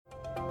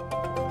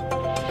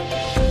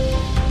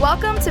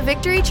Welcome to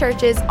Victory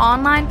Church's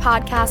online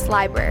podcast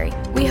library.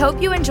 We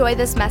hope you enjoy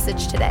this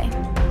message today.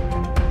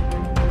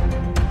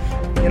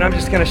 And I'm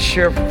just going to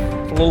share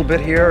a little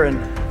bit here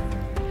and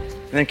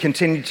then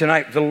continue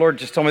tonight. The Lord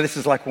just told me this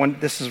is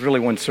really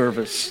one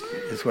service,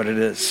 is what it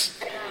is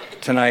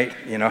tonight.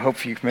 I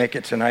hope you can make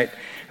it tonight.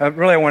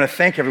 Really, I want to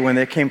thank everyone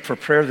that came for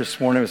prayer this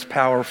morning. It was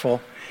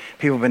powerful.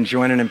 People have been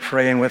joining and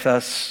praying with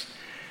us.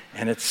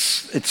 And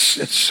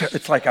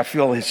it's like I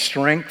feel His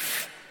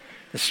strength,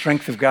 the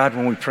strength of God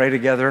when we pray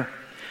together.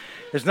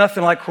 There's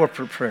nothing like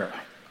corporate prayer.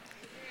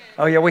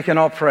 Oh yeah, we can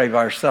all pray by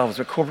ourselves,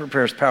 but corporate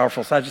prayer is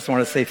powerful. So I just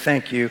want to say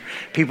thank you.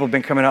 People have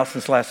been coming out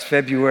since last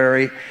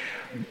February,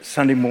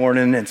 Sunday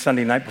morning and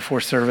Sunday night before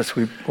service.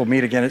 We'll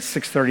meet again at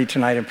 6:30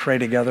 tonight and pray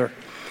together.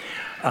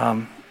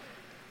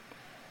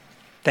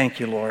 Thank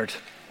you, Lord.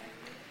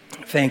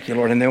 Thank you,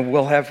 Lord. And then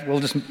we'll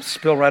just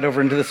spill right over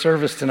into the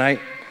service tonight.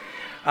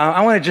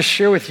 I want to just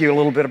share with you a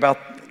little bit about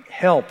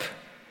help,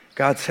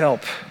 God's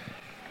help.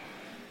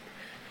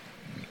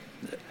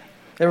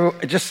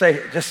 Just say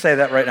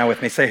that right now with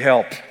me. Say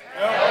help.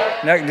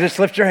 Help. Now just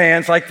lift your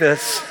hands like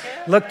this.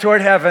 Look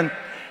toward heaven.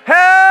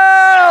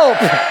 Help!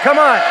 Come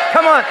on.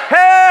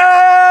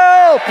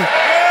 Help!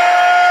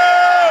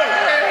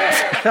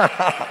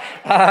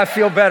 I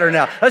feel better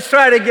now. Let's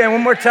try it again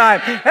one more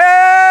time. Help!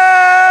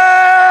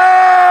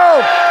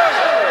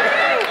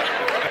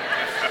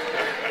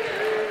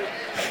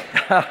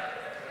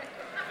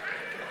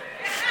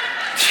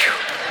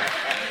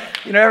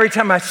 Every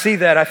time I see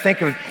that, I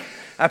think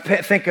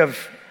of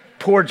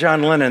poor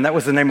John Lennon. That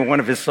was the name of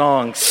one of his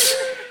songs.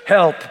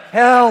 Help,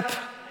 help.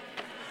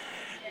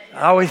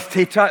 I went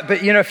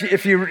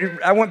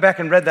back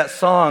and read that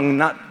song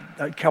not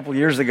a couple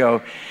years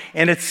ago,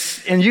 and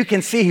you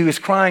can see he was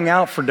crying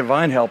out for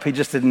divine help. He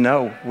just didn't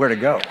know where to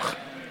go.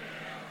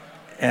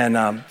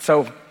 And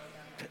so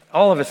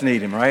all of us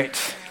need him, right?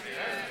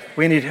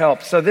 We need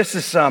help. So this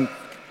is I'm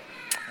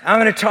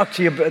going to talk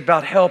to you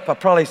about help. We'll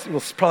probably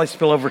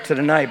spill over to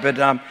tonight, but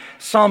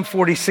Psalm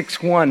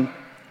 46:1.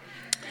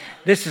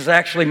 This is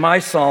actually my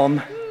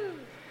psalm.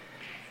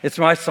 It's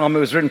my psalm. It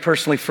was written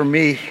personally for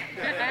me.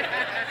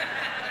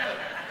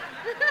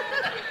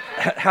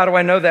 How do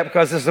I know that?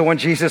 Because this is the one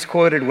Jesus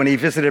quoted when he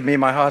visited me in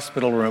my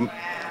hospital room,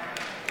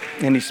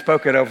 and he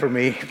spoke it over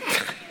me.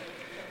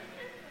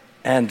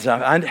 And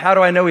how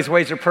do I know his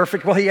ways are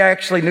perfect? Well, he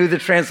actually knew the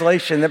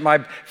translation that my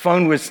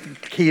phone was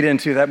keyed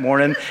into that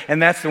morning,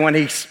 and that's the one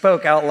he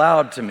spoke out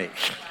loud to me.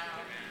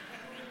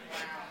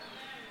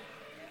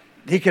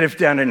 He could have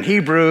done it in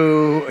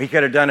Hebrew. He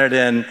could have done it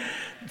in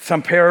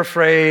some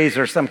paraphrase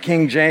or some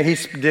King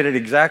James. He did it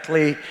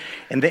exactly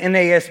in the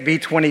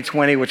NASB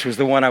 2020, which was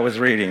the one I was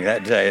reading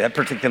that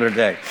particular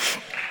day.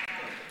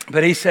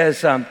 But he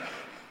says,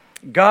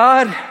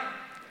 God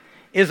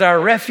is our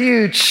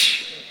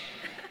refuge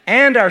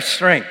and our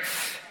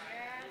strength,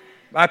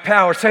 my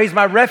power. So he's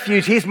my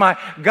refuge. He's my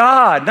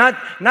God.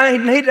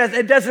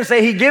 It doesn't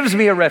say he gives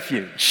me a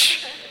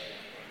refuge.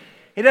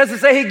 He doesn't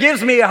say he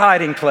gives me a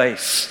hiding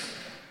place.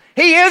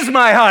 He is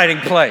my hiding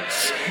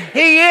place.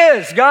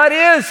 God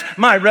is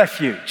my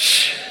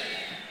refuge.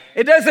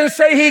 It doesn't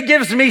say he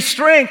gives me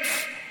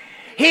strength.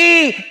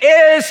 He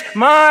is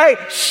my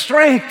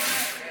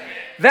strength.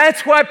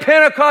 That's why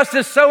Pentecost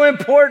is so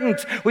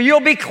important. Well, you'll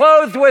be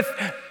clothed with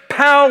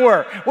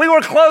power. We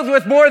were clothed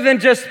with more than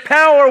just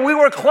power. We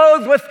were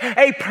clothed with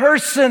a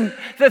person,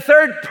 the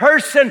third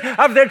person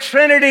of the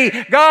Trinity.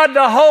 God,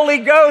 the Holy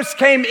Ghost,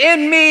 came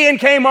in me and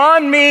came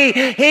on me.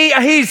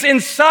 He's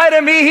inside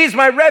of me. He's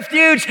my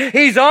refuge.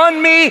 He's on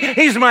me.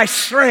 He's my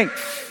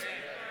strength.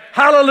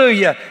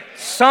 Hallelujah.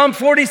 Psalm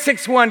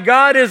 46:1,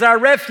 God is our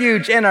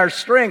refuge and our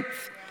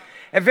strength,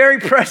 a very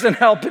present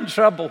help in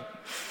trouble.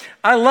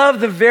 I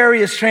love the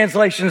various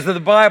translations of the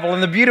Bible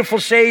and the beautiful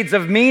shades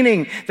of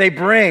meaning they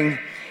bring.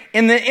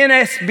 In the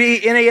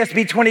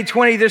NASB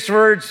 2020, this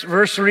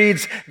verse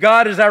reads,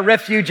 God is our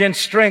refuge and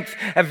strength,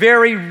 a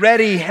very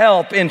ready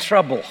help in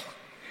trouble.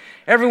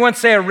 Everyone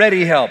say a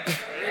ready help.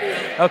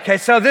 Okay,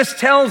 so this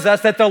tells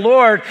us that the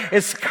Lord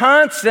is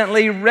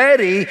constantly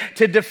ready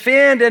to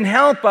defend and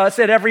help us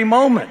at every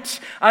moment.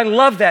 I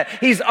love that.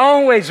 He's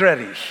always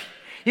ready.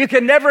 You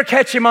can never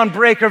catch him on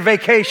break or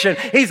vacation.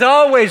 He's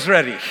always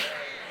ready.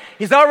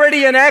 He's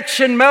already in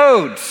action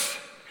mode.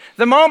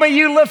 The moment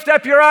you lift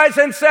up your eyes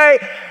and say,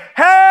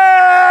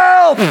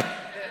 help!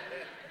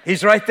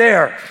 He's right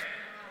there.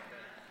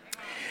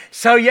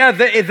 So yeah,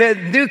 the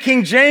New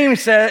King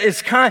James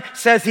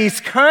says he's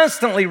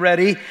constantly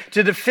ready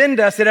to defend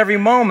us at every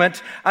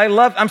moment.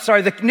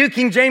 The New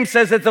King James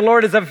says that the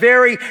Lord is a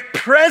very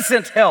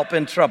present help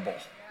in trouble.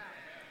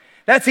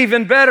 That's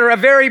even better, a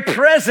very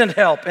present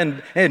help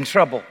in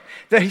trouble.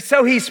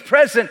 So he's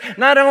present.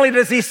 Not only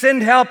does he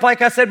send help,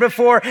 like I said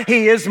before,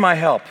 he is my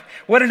help.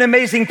 What an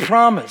amazing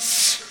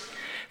promise.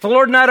 The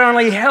Lord not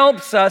only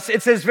helps us,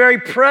 it's his very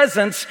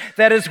presence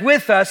that is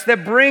with us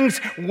that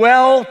brings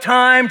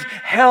well-timed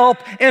help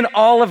in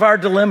all of our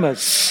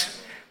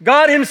dilemmas.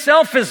 God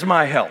himself is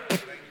my help.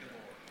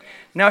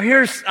 Now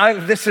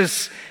this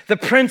is the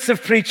Prince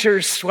of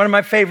Preachers, one of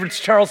my favorites,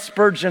 Charles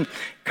Spurgeon,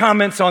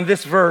 comments on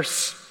this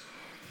verse.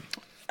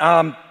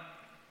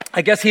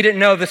 I guess he didn't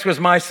know this was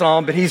my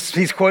psalm, but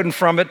he's quoting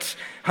from it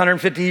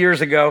 150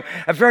 years ago.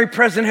 A very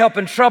present help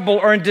in trouble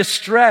or in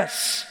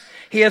distress.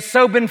 He has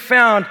so been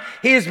found.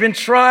 He has been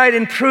tried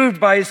and proved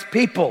by his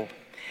people.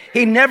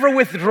 He never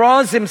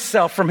withdraws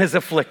himself from his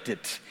afflicted.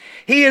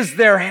 He is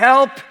their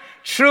help,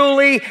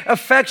 truly,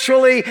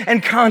 effectually,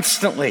 and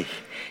constantly.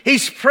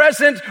 He's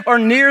present or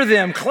near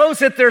them,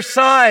 close at their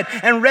side,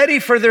 and ready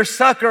for their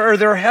succor or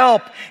their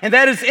help. And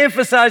that is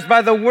emphasized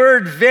by the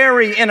word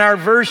very in our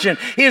version.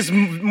 He is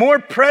more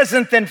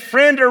present than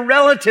friend or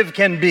relative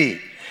can be.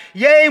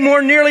 Yea,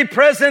 more nearly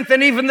present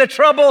than even the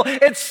trouble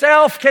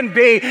itself can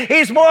be.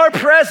 He's more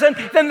present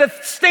than the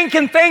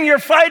stinking thing you're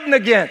fighting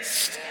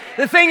against.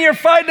 The thing you're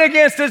fighting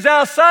against is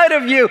outside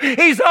of you.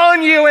 He's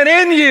on you and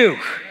in you.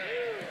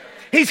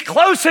 He's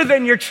closer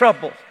than your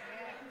trouble.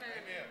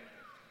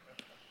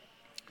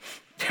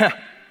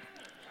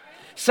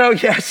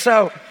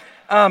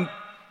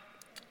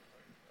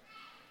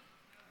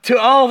 To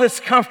all this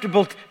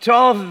comfortable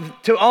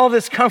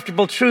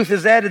truth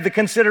is added the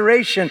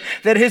consideration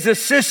that his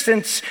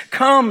assistance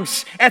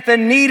comes at the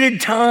needed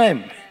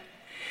time.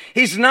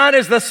 He's not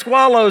as the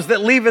swallows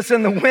that leave us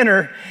in the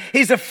winter.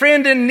 He's a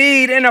friend in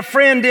need and a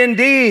friend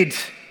indeed.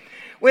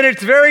 When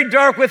it's very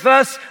dark with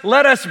us,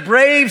 let us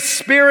brave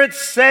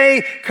spirits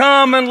say,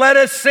 come and let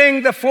us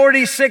sing the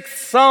 46th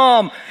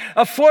Psalm.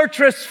 A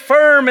fortress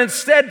firm and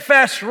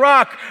steadfast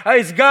rock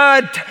is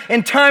God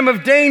in time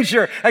of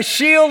danger. A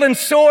shield and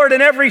sword in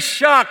every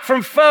shock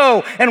from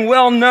foe and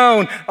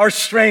well-known or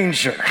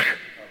stranger.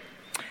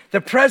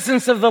 The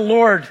presence of the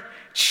Lord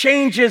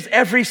changes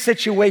every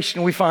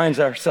situation we find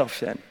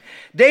ourselves in.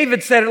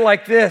 David said it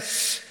like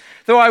this: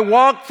 though I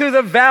walk through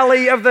the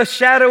valley of the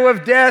shadow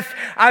of death,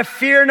 I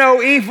fear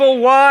no evil.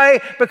 Why?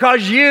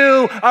 Because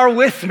you are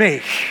with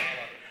me.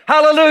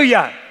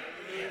 Hallelujah.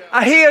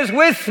 He is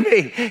with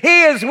me.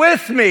 He is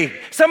with me.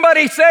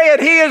 Somebody say it.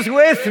 He is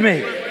with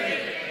me.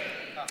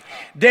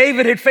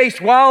 David had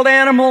faced wild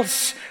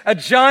animals, a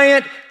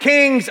giant,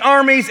 kings,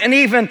 armies, and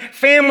even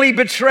family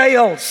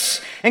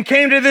betrayals, and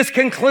came to this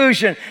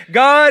conclusion: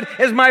 God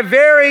is my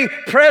very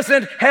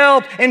present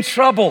help in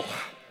trouble.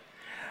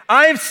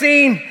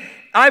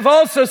 I've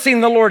also seen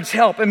the Lord's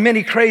help in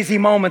many crazy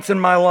moments in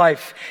my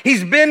life.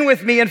 He's been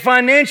with me in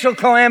financial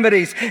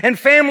calamities and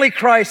family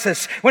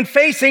crisis, when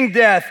facing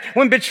death,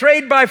 when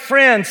betrayed by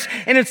friends,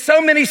 and in so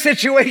many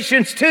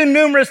situations too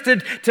numerous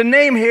to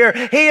name here.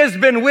 He has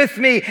been with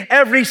me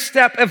every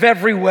step of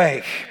every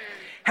way.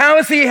 How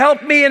has he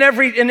helped me in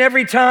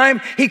every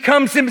time? He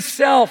comes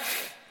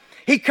himself.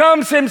 He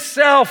comes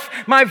himself,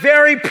 my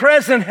very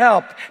present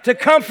help, to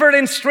comfort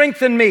and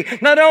strengthen me.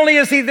 Not only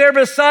is he there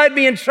beside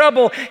me in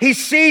trouble, he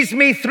sees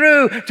me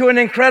through to an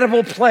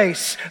incredible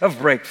place of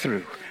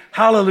breakthrough.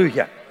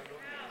 Hallelujah.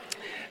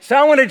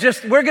 So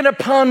we're going to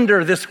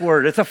ponder this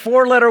word. It's a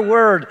 4-letter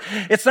word.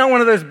 It's not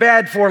one of those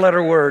bad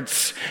 4-letter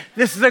words.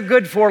 This is a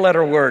good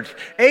 4-letter word.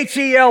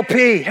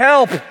 H-E-L-P,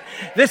 help.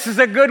 This is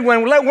a good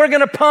one. We're going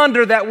to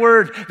ponder that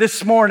word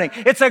this morning.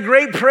 It's a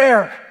great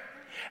prayer.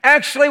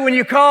 Actually, when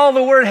you call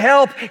the word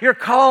help, you're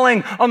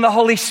calling on the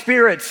Holy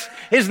Spirit.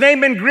 His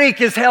name in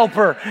Greek is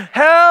helper.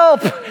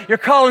 Help! You're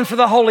calling for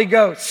the Holy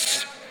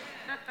Ghost.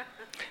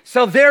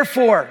 So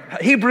therefore,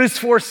 Hebrews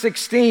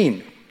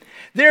 4:16.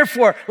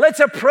 Therefore, let's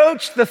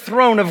approach the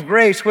throne of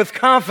grace with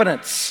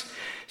confidence,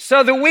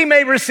 so that we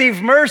may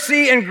receive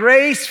mercy and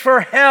grace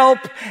for help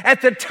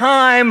at the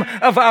time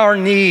of our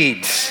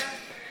needs.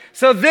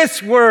 So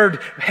this word,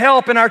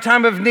 help in our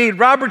time of need,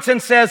 Robertson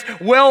says,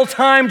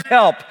 well-timed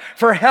help,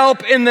 for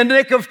help in the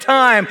nick of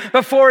time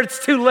before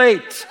it's too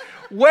late.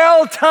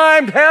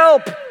 Well-timed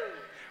help.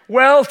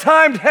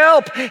 Well-timed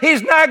help.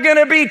 He's not going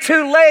to be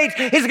too late.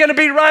 He's going to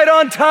be right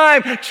on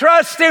time.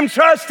 Trust him,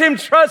 trust him,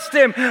 trust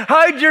him.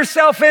 Hide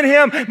yourself in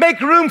him.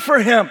 Make room for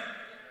him.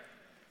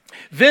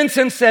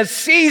 Vincent says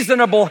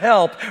seasonable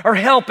help, or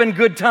help in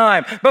good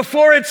time,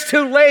 before it's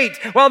too late,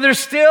 while there's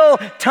still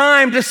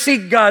time to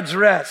seek God's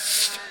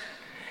rest.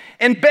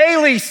 And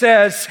Bailey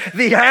says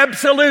the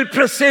absolute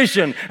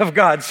precision of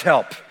God's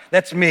help.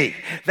 That's me.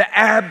 The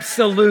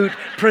absolute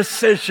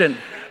precision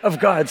of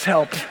God's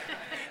help.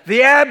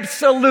 The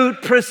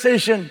absolute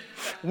precision.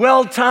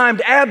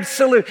 Well-timed,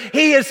 absolute.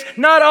 He is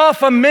not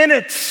off a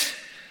minute.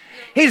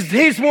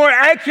 He's more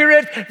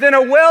accurate than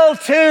a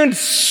well-tuned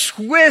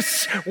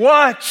Swiss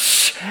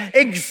watch.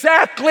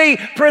 Exactly,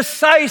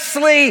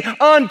 precisely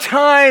on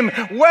time.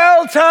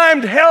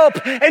 Well-timed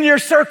help in your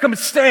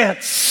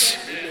circumstance.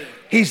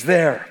 He's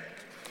there.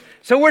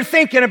 So we're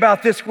thinking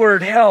about this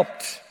word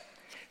helped.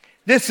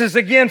 This is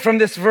again from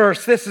this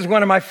verse. This is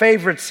one of my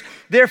favorites.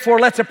 Therefore,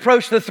 let's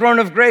approach the throne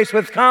of grace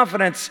with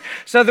confidence,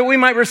 so that we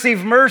might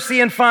receive mercy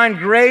and find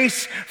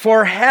grace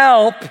for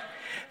help.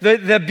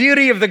 The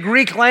beauty of the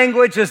Greek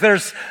language is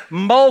there's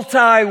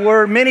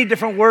many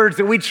different words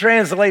that we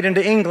translate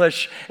into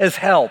English as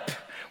help.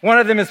 One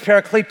of them is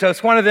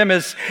parakletos. One of them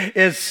is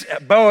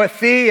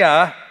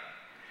boethia,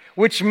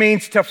 which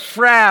means to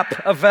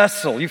frap a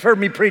vessel. You've heard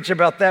me preach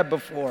about that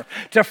before.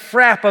 To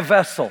frap a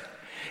vessel.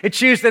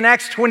 It's used in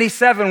Acts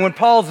 27 when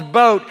Paul's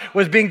boat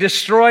was being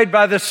destroyed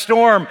by the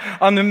storm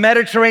on the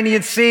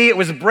Mediterranean Sea. It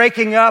was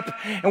breaking up.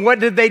 And what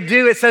did they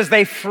do? It says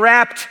they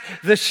frapped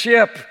the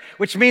ship,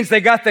 which means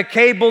they got the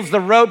cables, the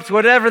ropes,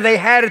 whatever they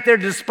had at their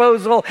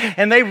disposal,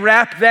 and they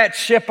wrapped that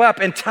ship up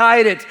and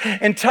tied it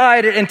and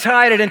tied it and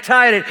tied it and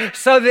tied it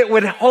so that it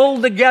would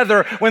hold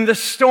together when the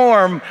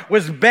storm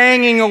was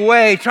banging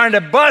away, trying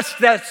to bust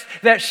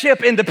that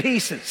ship into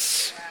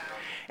pieces.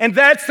 And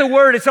that's the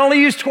word. It's only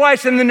used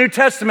twice in the New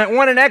Testament,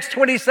 one in Acts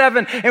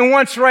 27 and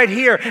once right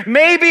here.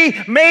 Maybe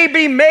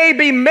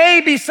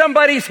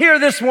somebody's here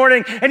this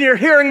morning and you're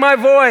hearing my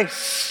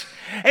voice.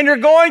 And you're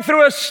going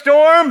through a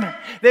storm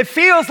that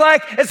feels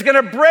like it's going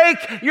to break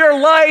your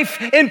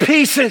life in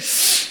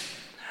pieces.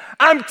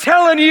 I'm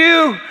telling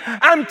you,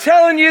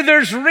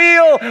 there's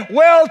real,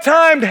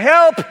 well-timed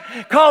help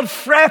called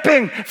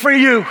frapping for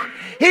you.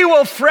 He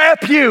will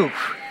frap you.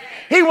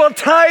 He will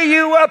tie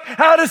you up.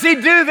 How does he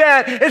do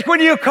that? It's when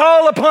you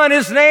call upon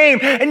his name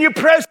and you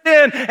press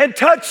in and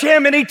touch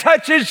him and he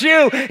touches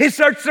you. He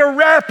starts to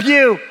wrap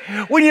you.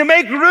 When you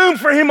make room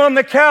for him on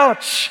the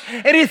couch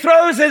and he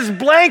throws his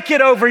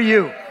blanket over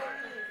you.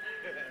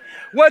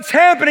 What's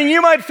happening,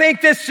 you might think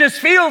this just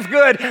feels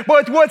good,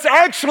 but what's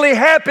actually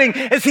happening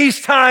is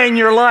he's tying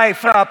your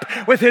life up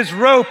with his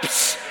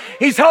ropes.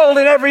 He's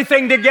holding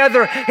everything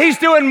together. He's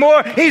doing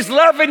more. He's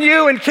loving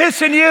you and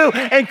kissing you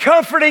and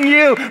comforting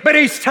you, but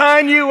he's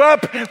tying you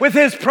up with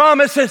his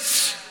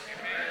promises.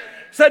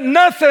 So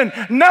nothing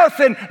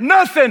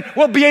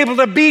will be able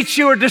to beat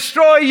you or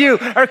destroy you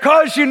or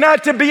cause you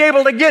not to be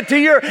able to get to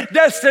your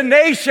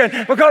destination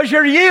because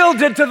you're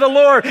yielded to the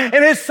Lord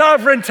and his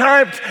sovereign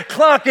time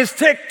clock is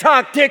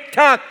tick-tock,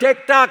 tick-tock,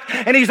 tick-tock,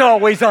 and he's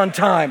always on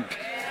time.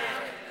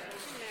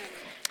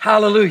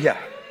 Hallelujah.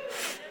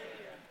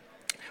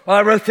 Well,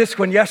 I wrote this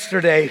one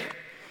yesterday.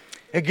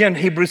 Again,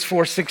 Hebrews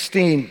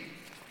 4:16.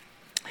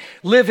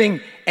 Living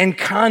in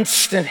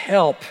constant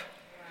help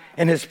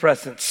in his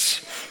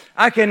presence.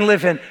 I can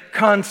live in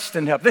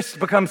constant help. This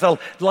becomes a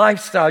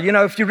lifestyle. You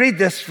know, if you read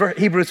this for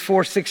Hebrews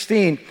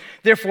 4:16,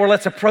 therefore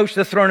let's approach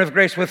the throne of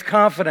grace with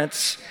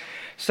confidence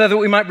so that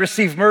we might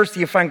receive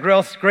mercy and find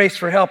grace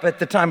for help at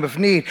the time of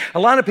need. A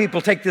lot of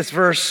people take this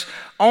verse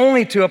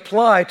only to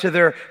apply to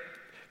their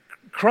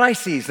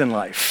crises in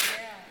life.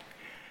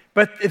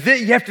 But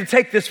you have to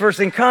take this verse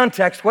in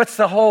context. What's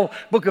the whole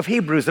book of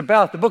Hebrews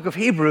about? The book of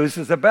Hebrews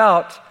is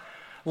about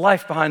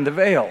life behind the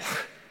veil.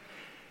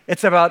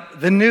 It's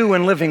about the new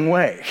and living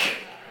way.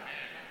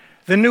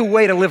 The new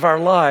way to live our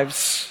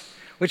lives,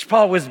 which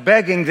Paul was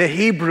begging the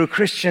Hebrew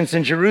Christians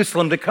in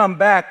Jerusalem to come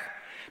back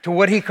to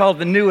what he called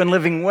the new and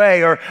living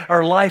way,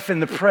 or life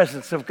in the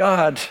presence of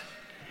God.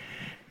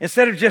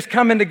 Instead of just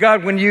coming to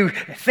God when you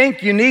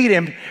think you need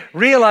him,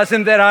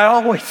 realizing that I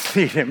always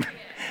need him.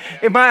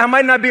 I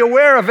might not be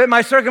aware of it.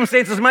 My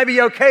circumstances might be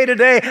okay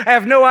today. I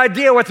have no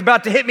idea what's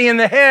about to hit me in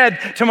the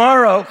head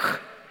tomorrow.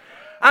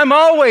 I'm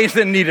always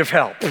in need of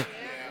help.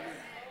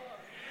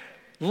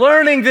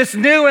 Learning this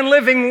new and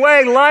living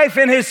way, life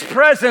in his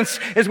presence,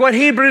 is what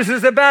Hebrews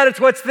is about. It's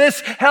what this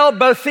help,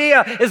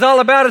 Bothea, is all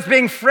about. It's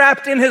being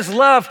wrapped in his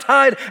love,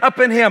 tied up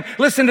in him.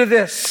 Listen to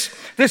this.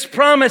 This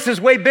promise is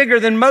way bigger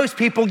than most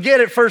people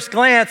get at first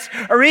glance,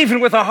 or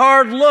even with a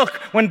hard look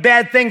when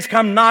bad things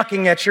come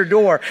knocking at your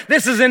door.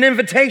 This is an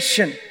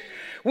invitation.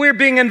 We're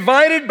being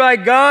invited by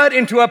God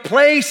into a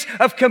place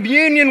of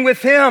communion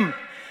with him.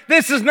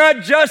 This is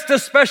not just a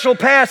special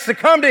pass to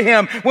come to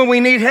him when we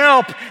need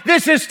help.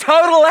 This is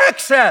total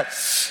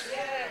access.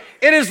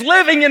 It is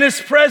living in his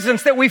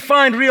presence that we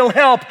find real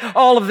help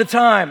all of the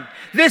time.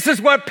 This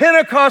is what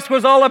Pentecost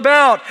was all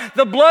about.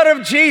 The blood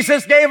of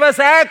Jesus gave us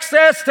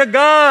access to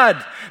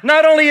God.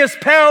 Not only his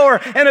power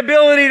and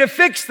ability to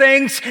fix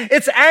things,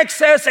 it's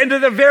access into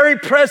the very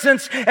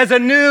presence as a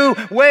new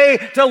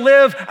way to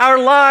live our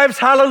lives.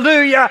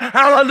 Hallelujah,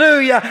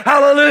 hallelujah,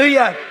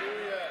 hallelujah.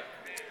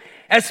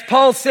 As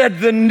Paul said,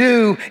 the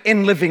new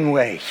and living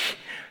way.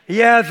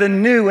 Yeah, the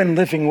new and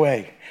living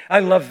way.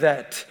 I love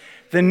that.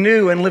 The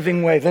new and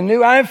living way.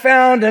 I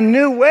found a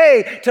new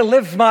way to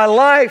live my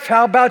life.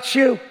 How about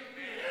you?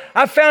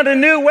 I found a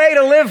new way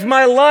to live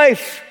my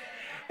life.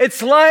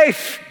 It's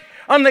life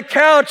on the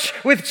couch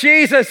with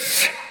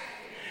Jesus.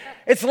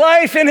 It's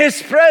life in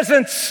his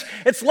presence.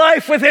 It's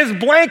life with his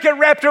blanket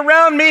wrapped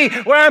around me,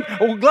 where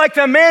I'm like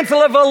the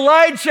mantle of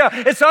Elijah.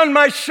 It's on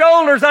my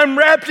shoulders. I'm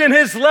wrapped in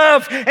his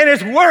love, and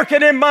it's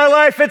working in my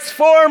life. It's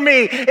for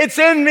me. It's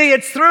in me.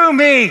 It's through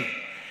me.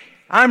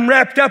 I'm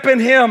wrapped up in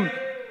him.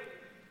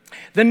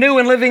 The new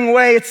and living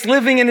way, it's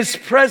living in his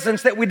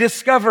presence that we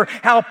discover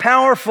how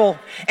powerful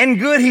and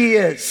good he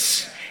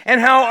is,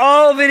 and how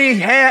all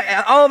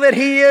that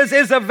he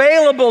is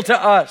available to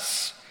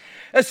us,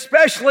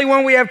 especially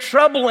when we have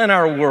trouble in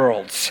our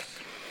worlds.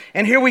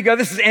 And here we go.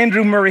 This is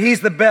Andrew Murray.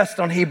 He's the best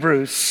on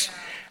Hebrews.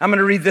 I'm going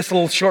to read this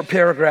little short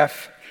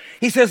paragraph.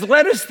 He says,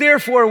 "Let us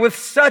therefore with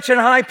such an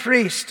high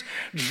priest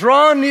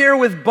draw near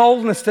with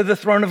boldness to the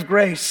throne of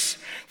grace."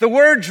 The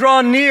word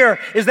draw near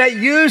is that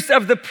used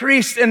of the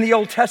priest in the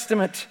Old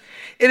Testament.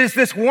 It is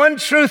this one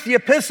truth the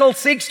epistle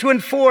seeks to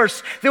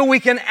enforce, that we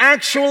can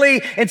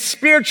actually, in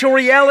spiritual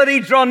reality,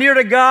 draw near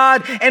to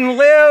God and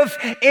live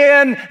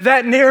in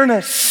that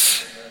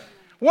nearness.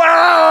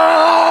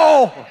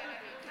 Wow!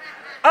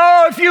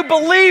 Oh, if you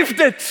believed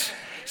it,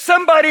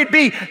 somebody'd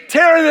be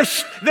tearing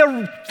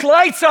the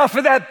lights off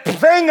of that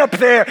thing up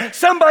there.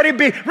 Somebody'd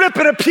be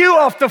ripping a pew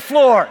off the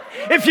floor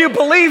if you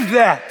believed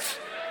that.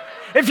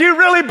 If you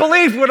really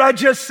believed what I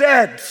just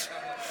said.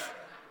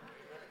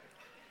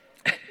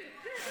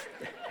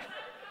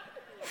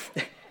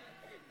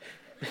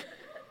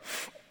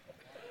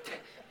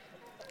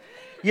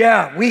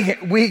 Yeah,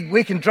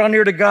 we can draw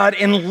near to God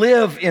and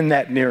live in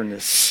that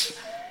nearness.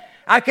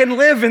 I can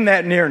live in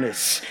that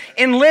nearness,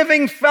 in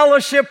living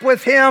fellowship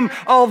with Him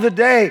all the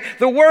day.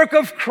 The work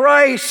of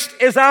Christ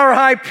as our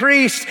high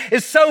priest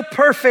is so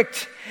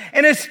perfect,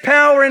 and His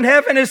power in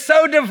heaven is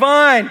so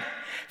divine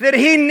that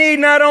He need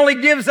not only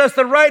gives us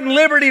the right and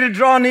liberty to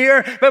draw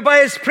near, but by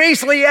His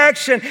priestly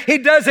action, He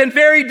does in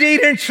very deed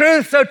and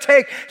truth. So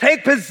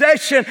take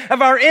possession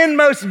of our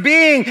inmost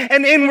being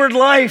and inward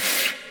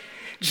life.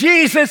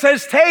 Jesus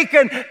has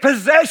taken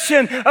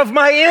possession of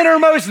my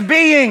innermost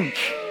being.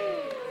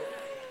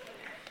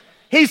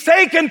 He's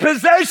taken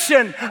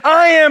possession.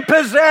 I am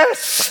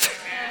possessed.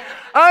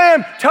 I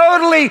am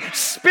totally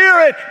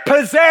Spirit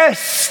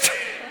possessed.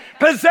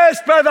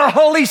 Possessed by the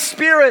Holy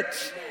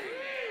Spirit.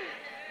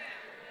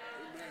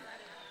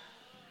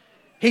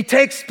 He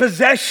takes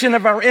possession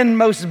of our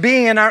inmost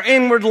being and our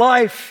inward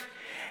life.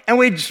 And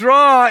we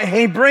draw,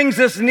 He brings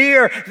us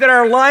near that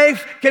our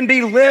life can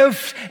be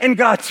lived in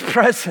God's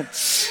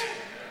presence.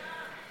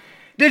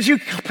 Did you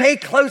pay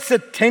close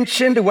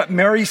attention to what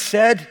Mary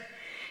said?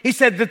 He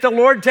said that the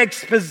Lord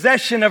takes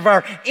possession of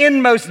our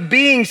inmost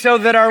being so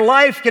that our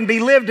life can be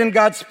lived in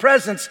God's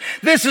presence.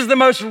 This is the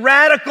most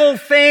radical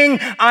thing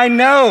I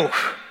know.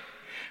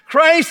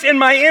 Christ in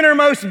my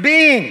innermost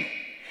being,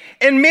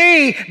 and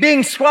me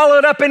being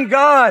swallowed up in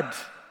God.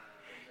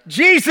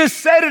 Jesus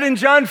said it in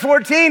John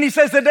 14. He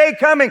says, the day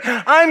coming,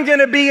 I'm going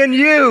to be in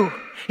you.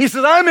 He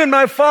says, I'm in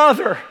my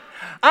Father.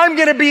 I'm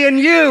going to be in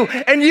you,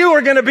 and you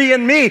are going to be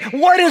in me.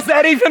 What does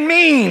that even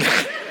mean?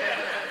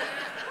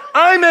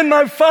 I'm in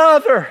my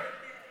Father.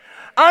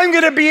 I'm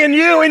going to be in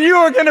you, and you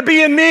are going to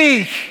be in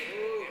me.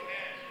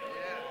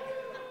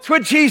 That's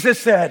what Jesus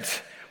said.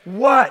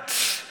 What?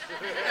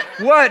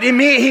 He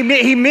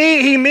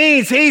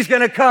means He's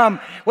going to come,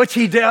 which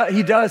He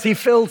does. He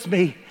fills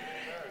me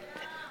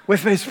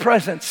with His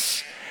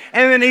presence.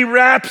 And then He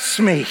wraps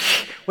me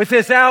with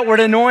this outward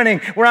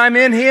anointing where I'm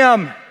in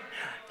Him.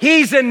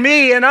 He's in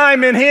me and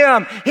I'm in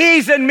Him.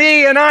 He's in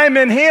me and I'm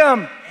in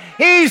Him.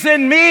 He's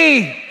in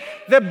me,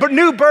 the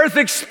new birth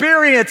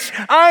experience.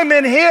 I'm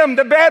in Him,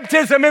 the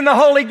baptism in the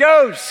Holy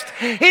Ghost.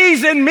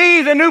 He's in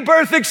me, the new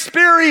birth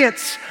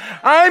experience.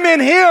 I'm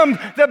in Him,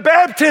 the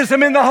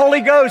baptism in the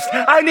Holy Ghost.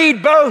 I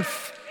need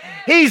both.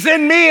 He's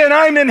in me and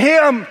I'm in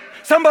Him.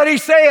 Somebody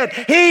say it.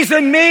 He's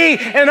in me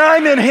and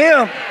I'm in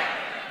Him.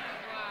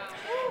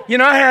 You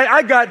know,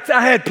 I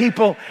had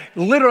people,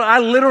 I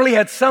literally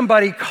had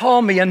somebody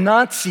call me a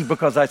Nazi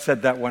because I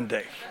said that one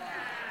day.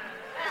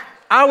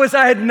 I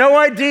had no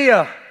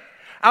idea.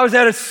 I was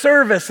at a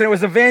service and it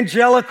was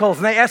evangelicals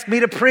and they asked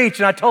me to preach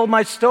and I told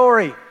my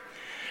story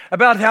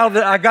about how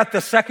I got the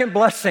second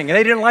blessing and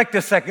they didn't like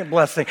the second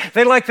blessing.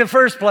 They liked the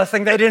first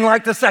blessing, they didn't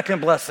like the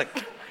second blessing.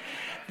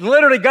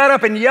 Literally got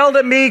up and yelled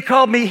at me,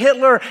 called me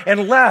Hitler,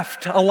 and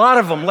left. A lot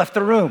of them left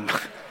the room.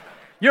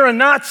 You're a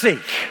Nazi.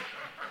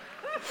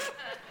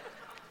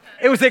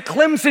 It was at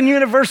Clemson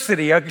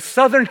University, a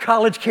Southern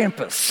college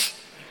campus,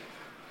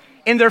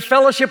 in their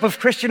Fellowship of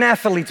Christian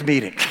Athletes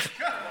meeting.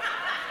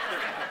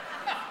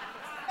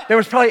 There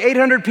was probably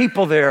 800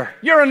 people there.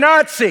 You're a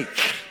Nazi.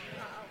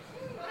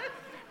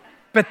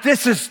 But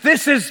this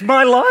is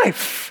my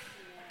life.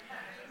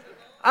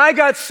 I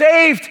got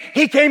saved.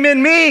 He came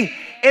in me,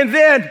 and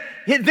then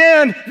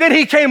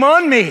He came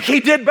on me.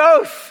 He did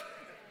both.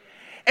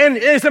 And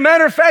as a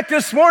matter of fact,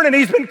 this morning,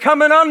 He's been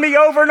coming on me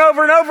over and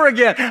over and over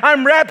again.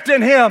 I'm wrapped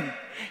in Him.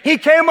 He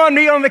came on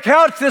me on the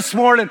couch this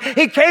morning.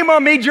 He came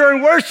on me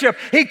during worship.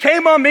 He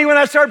came on me when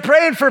I started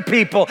praying for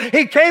people.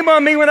 He came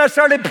on me when I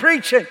started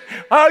preaching.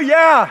 Oh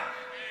yeah,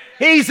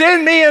 He's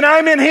in me and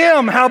I'm in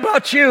Him. How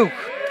about you?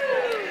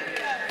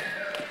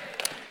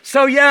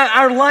 So yeah,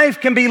 our life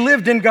can be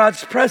lived in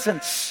God's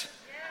presence.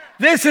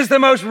 This is the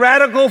most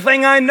radical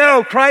thing I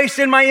know. Christ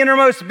in my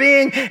innermost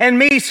being and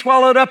me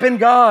swallowed up in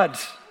God.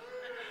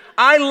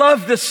 I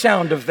love the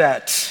sound of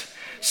that.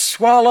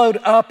 Swallowed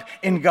up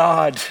in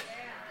God.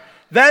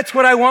 That's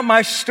what I want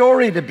my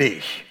story to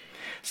be.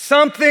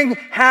 Something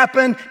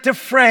happened to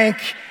Frank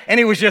and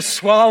he was just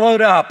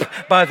swallowed up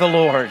by the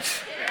Lord.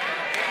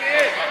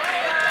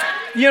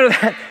 You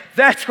know,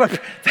 that's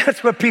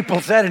what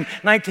people said in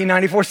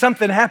 1994.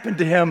 Something happened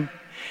to him.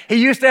 He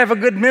used to have a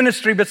good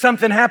ministry, but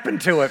something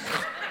happened to him.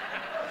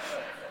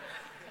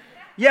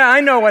 Yeah,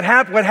 I know what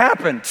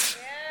happened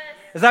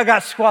is I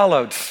got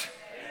swallowed.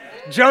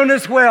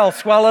 Jonah's whale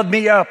swallowed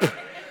me up,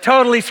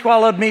 totally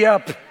swallowed me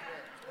up.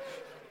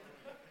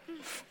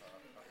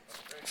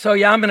 So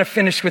yeah, I'm going to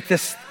finish with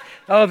this.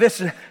 Oh,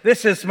 this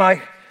is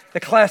the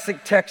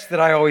classic text that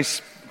I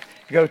always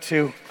go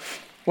to.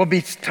 We'll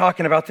be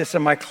talking about this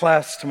in my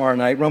class tomorrow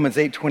night, Romans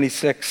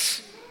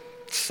 8:26.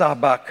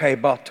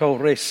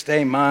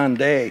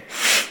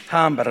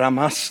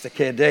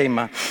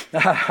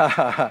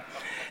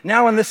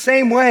 Now in the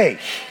same way,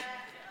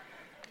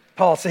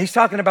 Paul says, he's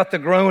talking about the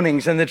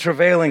groanings and the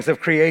travailings of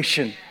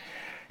creation,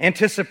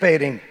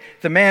 anticipating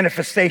the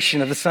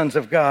manifestation of the sons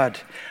of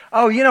God.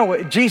 Oh, you know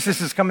what? Jesus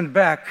is coming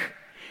back,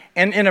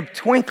 and in a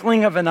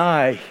twinkling of an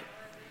eye,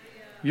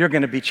 you're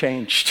going to be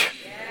changed.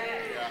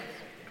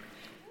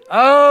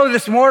 Oh,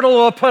 this mortal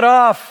will put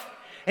off,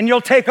 and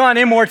you'll take on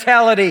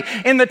immortality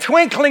in the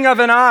twinkling of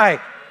an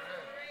eye.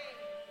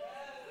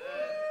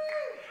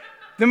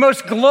 The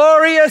most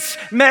glorious,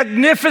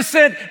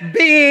 magnificent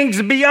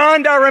beings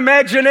beyond our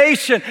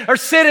imagination are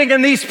sitting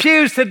in these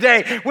pews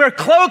today. We're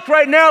cloaked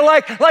right now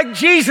like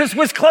Jesus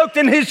was cloaked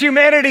in his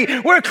humanity.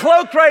 We're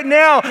cloaked right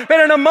now,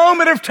 but in a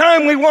moment of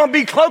time we won't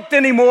be cloaked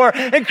anymore.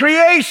 And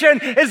creation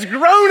is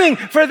groaning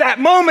for that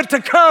moment to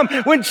come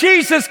when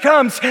Jesus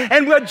comes.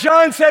 And what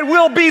John said,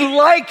 we'll be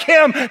like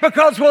him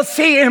because we'll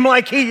see him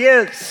like he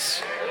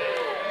is.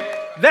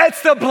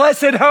 That's the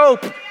blessed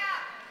hope.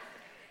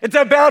 It's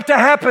about to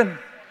happen.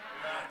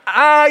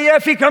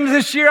 If he comes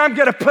this year, I'm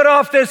going to put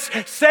off this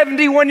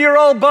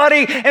 71-year-old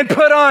body and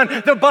put on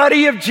the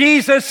body of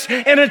Jesus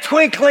in a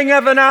twinkling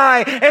of an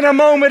eye, in a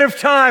moment of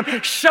time,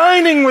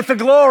 shining with the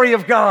glory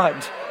of God.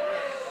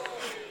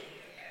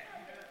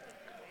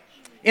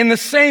 In the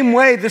same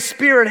way, the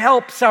Spirit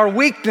helps our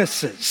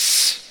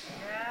weaknesses.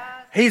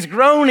 He's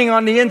groaning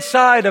on the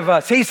inside of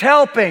us. He's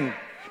helping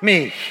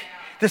me.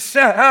 For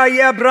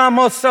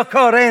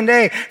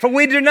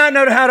we do not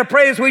know how to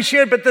pray as we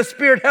should, but the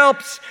Spirit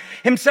helps.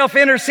 Himself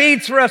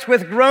intercedes for us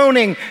with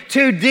groaning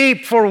too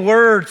deep for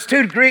words,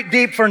 too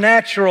deep for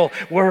natural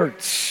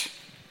words.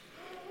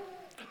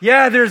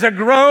 Yeah, there's a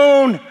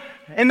groan,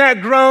 and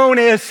that groan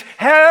is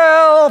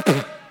help.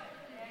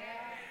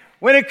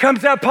 When it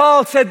comes out,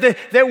 Paul said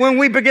that when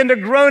we begin to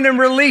groan and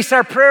release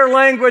our prayer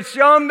language,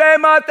 it's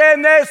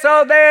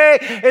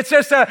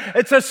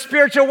a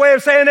spiritual way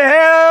of saying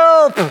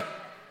help.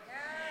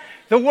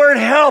 The word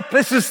help,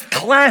 this is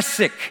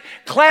classic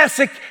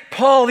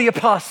Paul the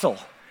Apostle.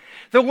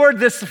 The word,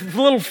 this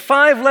little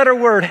 5-letter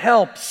word,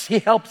 helps. He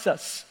helps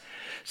us.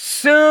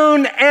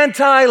 Soon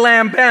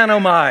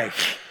anti-lambanomai.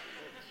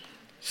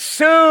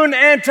 Soon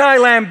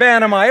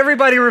anti-lambanomai.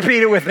 Everybody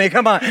repeat it with me.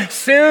 Come on.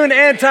 Soon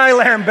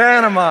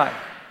anti-lambanomai.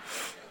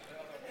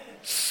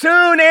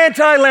 Soon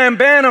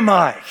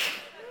anti-lambanomai.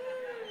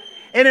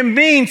 And it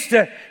means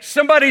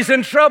somebody's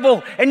in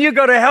trouble and you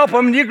go to help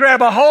them and you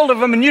grab a hold of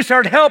them and you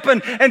start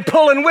helping and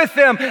pulling with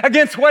them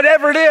against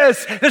whatever it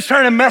is that's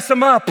trying to mess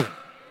them up.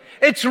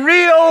 It's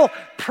real,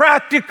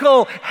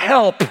 practical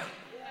help.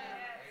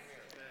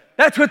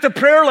 That's what the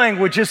prayer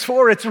language is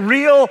for. It's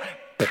real,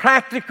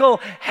 practical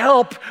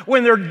help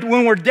when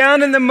we're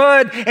down in the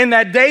mud in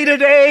that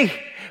day-to-day,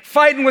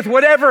 fighting with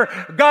whatever,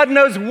 God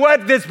knows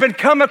what that's been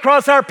come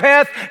across our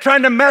path,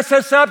 trying to mess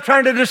us up,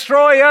 trying to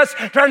destroy us,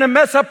 trying to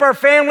mess up our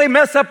family,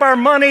 mess up our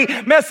money,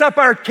 mess up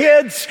our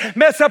kids,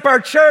 mess up our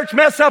church,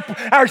 mess up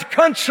our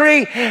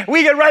country.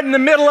 We get right in the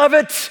middle of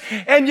it,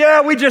 and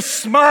we just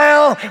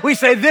smile. We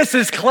say, this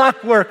is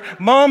clockwork.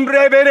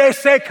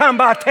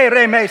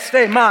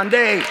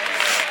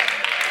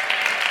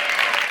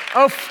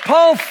 Oh,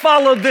 Paul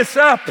followed this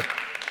up.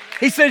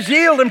 He says,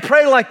 yield and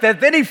pray like that.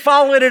 Then he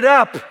followed it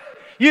up.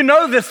 You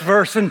know this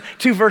verse and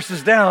 2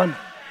 verses down.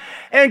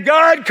 And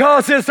God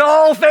causes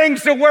all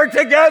things to work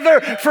together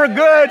for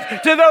good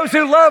to those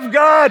who love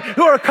God,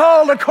 who are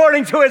called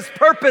according to his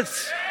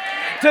purpose.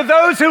 To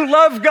those who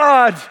love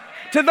God,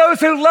 to those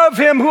who love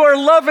him, who are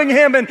loving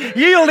him and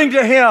yielding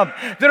to him,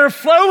 that are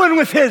flowing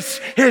with his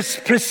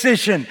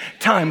precision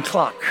time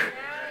clock.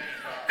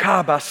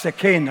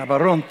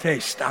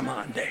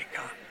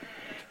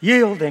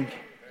 Yielding.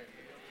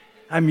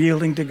 I'm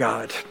yielding to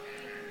God.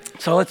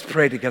 So let's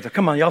pray together.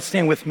 Come on, y'all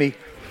stand with me.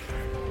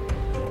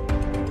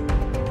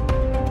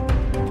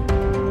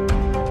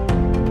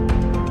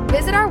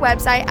 Visit our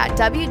website at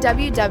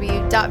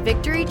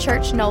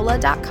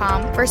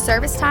www.victorychurchnola.com for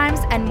service times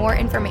and more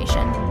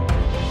information.